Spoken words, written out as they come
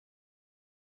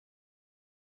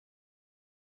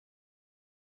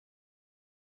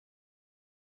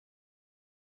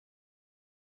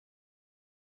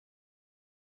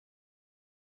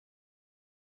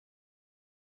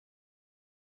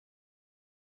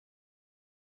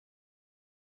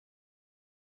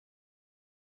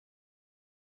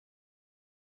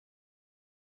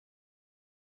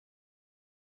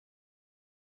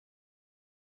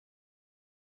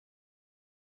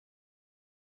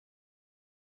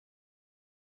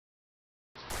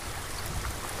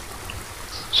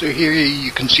So here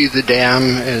you can see the dam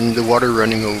and the water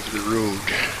running over the road.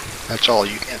 That's all,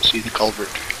 you can't see the culvert.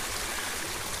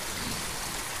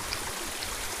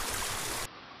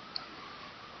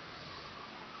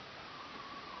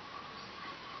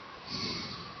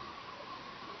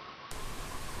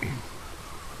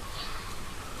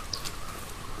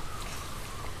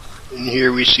 And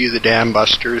here we see the dam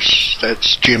busters.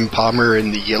 That's Jim Palmer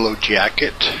in the yellow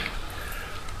jacket.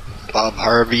 Bob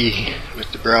Harvey with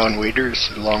the brown waders,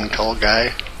 the long tall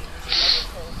guy.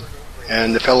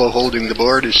 And the fellow holding the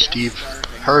board is Steve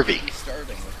Harvey.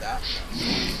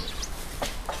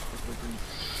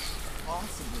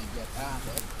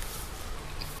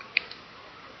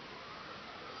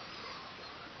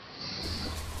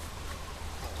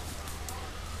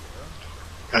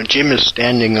 Now Jim is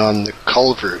standing on the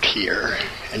culvert here,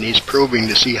 and he's probing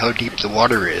to see how deep the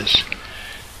water is,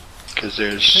 because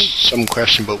there's some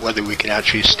question about whether we can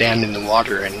actually stand in the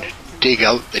water and dig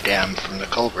out the dam from the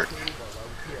culvert.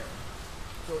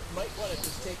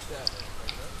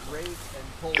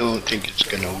 Don't think it's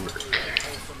going to work.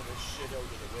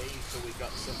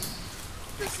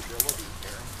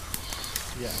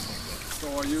 So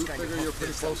are you figure you're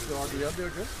pretty close to the end there,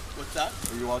 Jim? What's that?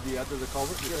 Are you on the end of the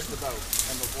culvert? Just about.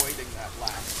 I'm avoiding that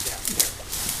last gap there.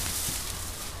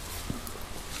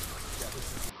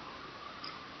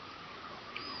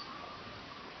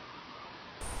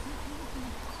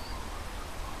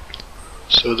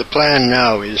 So the plan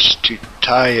now is to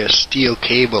tie a steel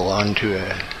cable onto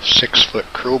a 6-foot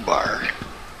crowbar,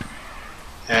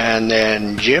 and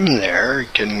then Jim there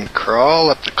can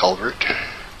crawl up the culvert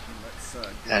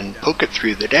and poke it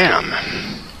through the dam.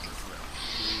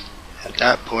 At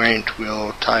that point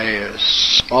we'll tie a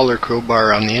smaller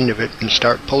crowbar on the end of it and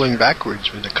start pulling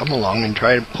backwards with a come along and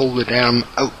try to pull the dam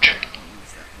out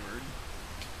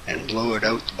and blow it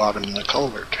out the bottom of the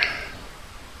culvert.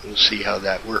 We'll see how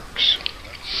that works.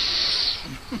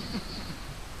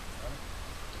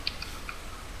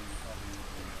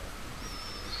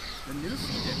 The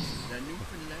Newfoundland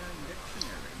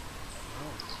Dictionary.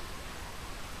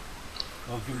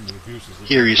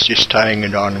 Here he's just tying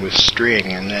it on with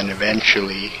string, and then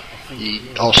eventually he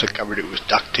also covered it with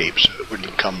duct tape so it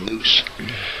wouldn't come loose.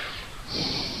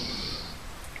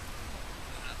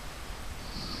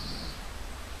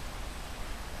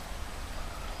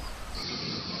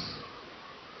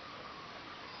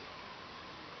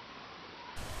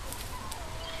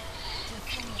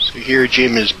 So here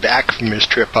Jim is back from his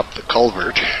trip up the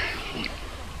culvert. He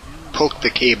poked the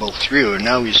cable through, and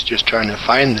now he's just trying to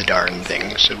find the darn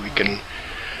thing so we can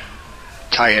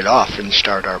tie it off and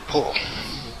start our pull.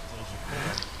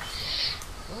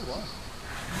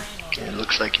 It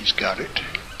looks like he's got it.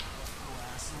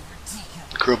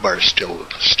 The crowbar's still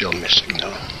missing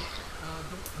though.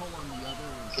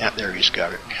 Yeah, there he's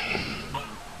got it.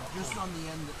 Just on the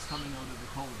end that's coming out of the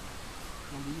culvert.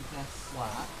 You'll leave that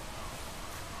flat.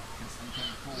 Because we can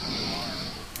pull the bar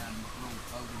and rope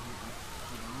out of it.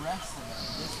 So the rest of it,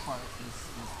 this part is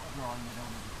drawing it out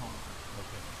of the culvert.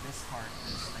 Okay. This part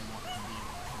is I want to be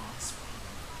able to come this way.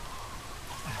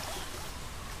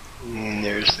 And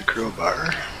there's the crowbar.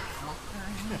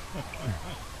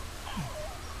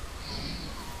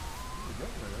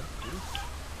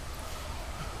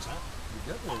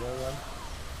 I'm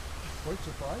quite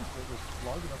surprised it was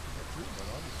long enough to get through, but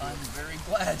obviously. I'm very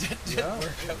glad it did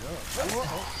work out.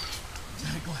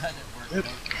 I'm glad it worked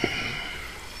out.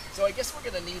 So I guess we're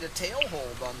going to need a tail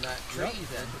hold on that tree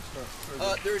then.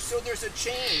 There's a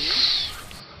chain.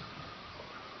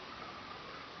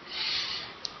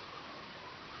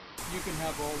 You can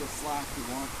have all the slack you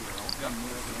want here.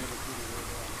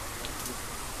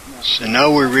 So now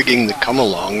we're rigging the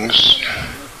come-alongs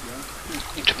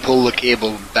to pull the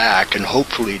cable back and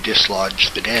hopefully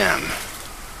dislodge the dam.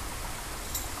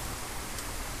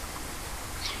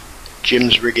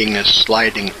 Jim's rigging a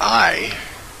sliding eye,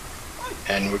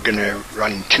 and we're going to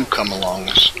run 2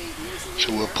 come-alongs.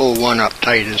 So we'll pull one up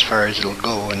tight as far as it'll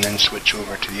go and then switch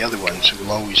over to the other one, so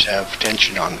we'll always have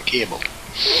tension on the cable.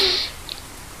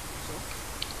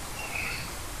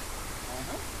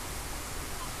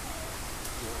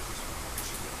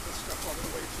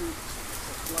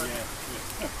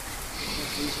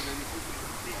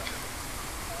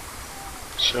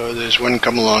 So there's one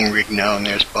come-along rig now, and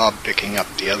there's Bob picking up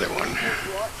the other one.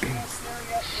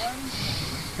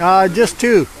 Just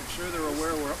 2. I'm sure they're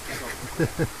aware we're up to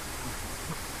something.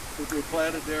 But we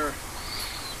planted their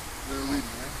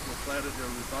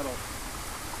rebuttal.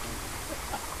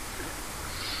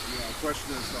 Yeah, the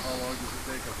question is how long does it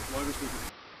take us? As long as we can.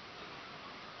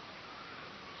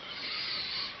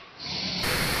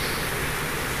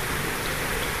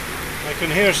 I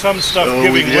can hear some stuff So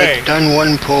giving we've way. done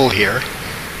one pull here,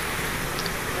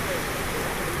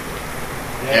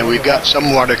 and we've got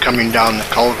some water coming down the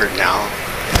culvert now,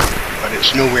 but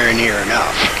it's nowhere near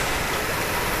enough.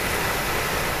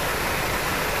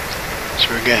 So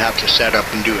we're going to have to set up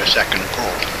and do a second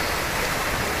pull.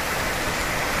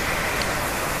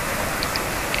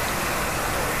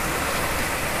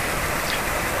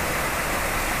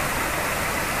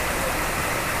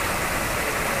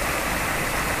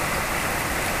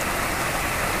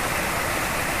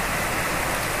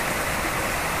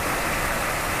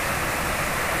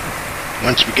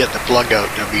 Once we get the plug out,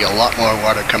 there'll be a lot more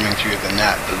water coming through than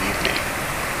that, believe me.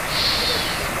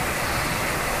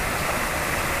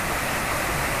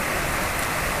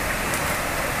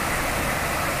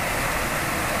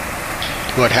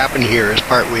 What happened here is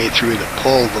partway through the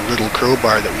pull, the little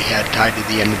crowbar that we had tied to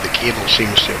the end of the cable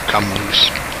seems to have come loose.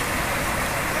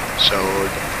 So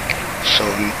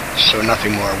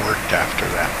nothing more worked after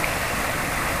that.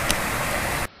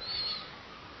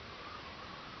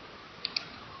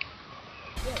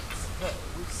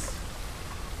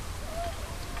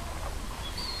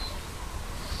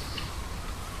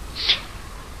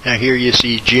 Now here you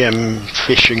see Jim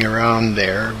fishing around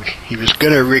there. He was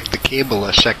going to rig the cable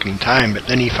a second time, but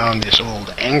then he found this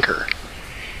old anchor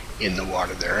in the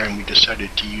water there, and we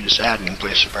decided to use that in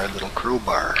place of our little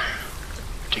crowbar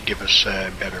to give us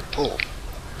a better pull.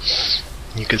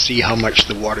 You can see how much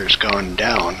the water's gone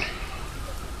down,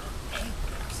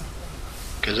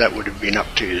 because that would have been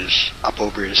up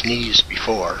over his knees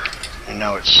before, and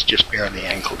now it's just barely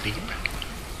ankle deep.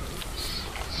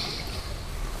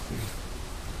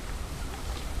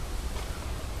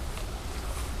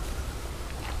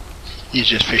 He's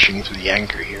just fishing through the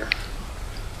anchor here.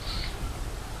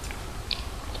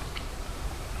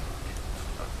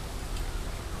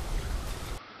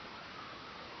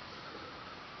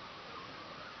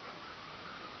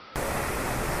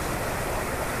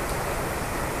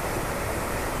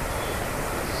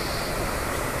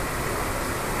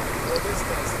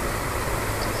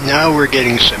 Now we're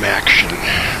getting some action.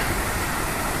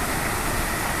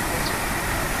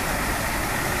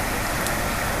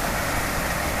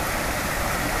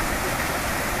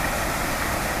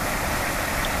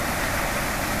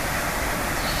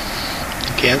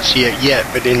 Can't see it yet,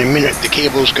 but in a minute the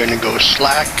cable's going to go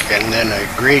slack, and then a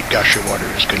great gush of water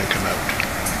is going to come out.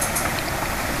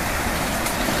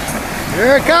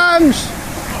 Here it comes!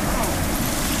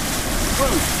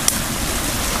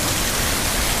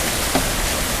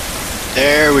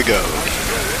 There we go.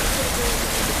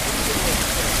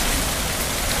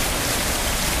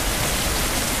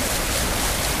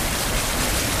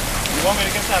 You want me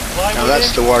to get that plywood Now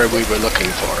that's the water we were looking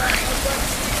for.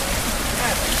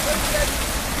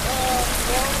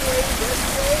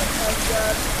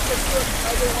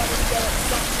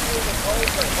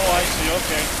 Oh, I see,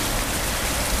 okay.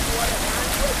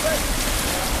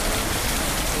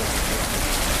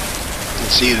 You can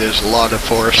see there's a lot of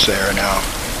force there now.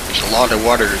 There's a lot of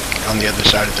water on the other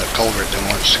side of that culvert that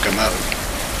wants to come out.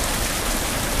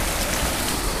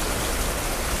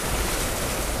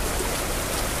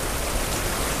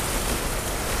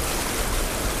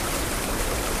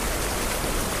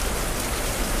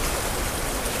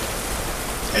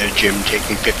 Jim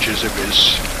taking pictures of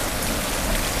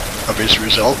his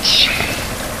results.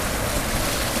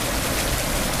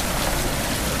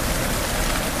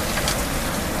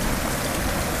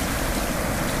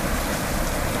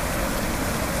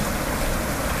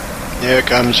 There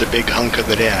comes a big hunk of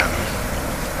the dam.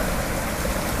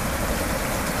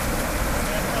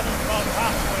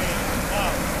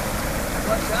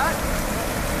 What's that?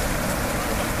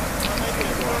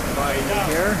 By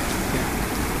here.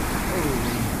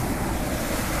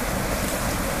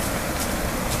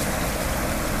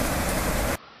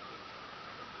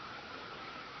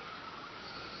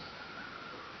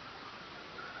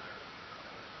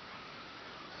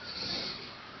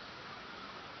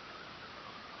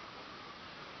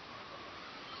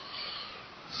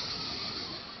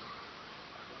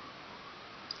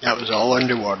 That was all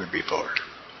underwater before.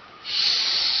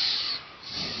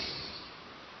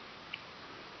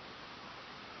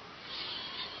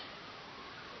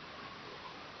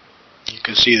 You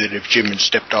can see that if Jim had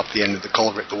stepped off the end of the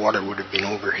culvert, the water would have been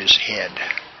over his head.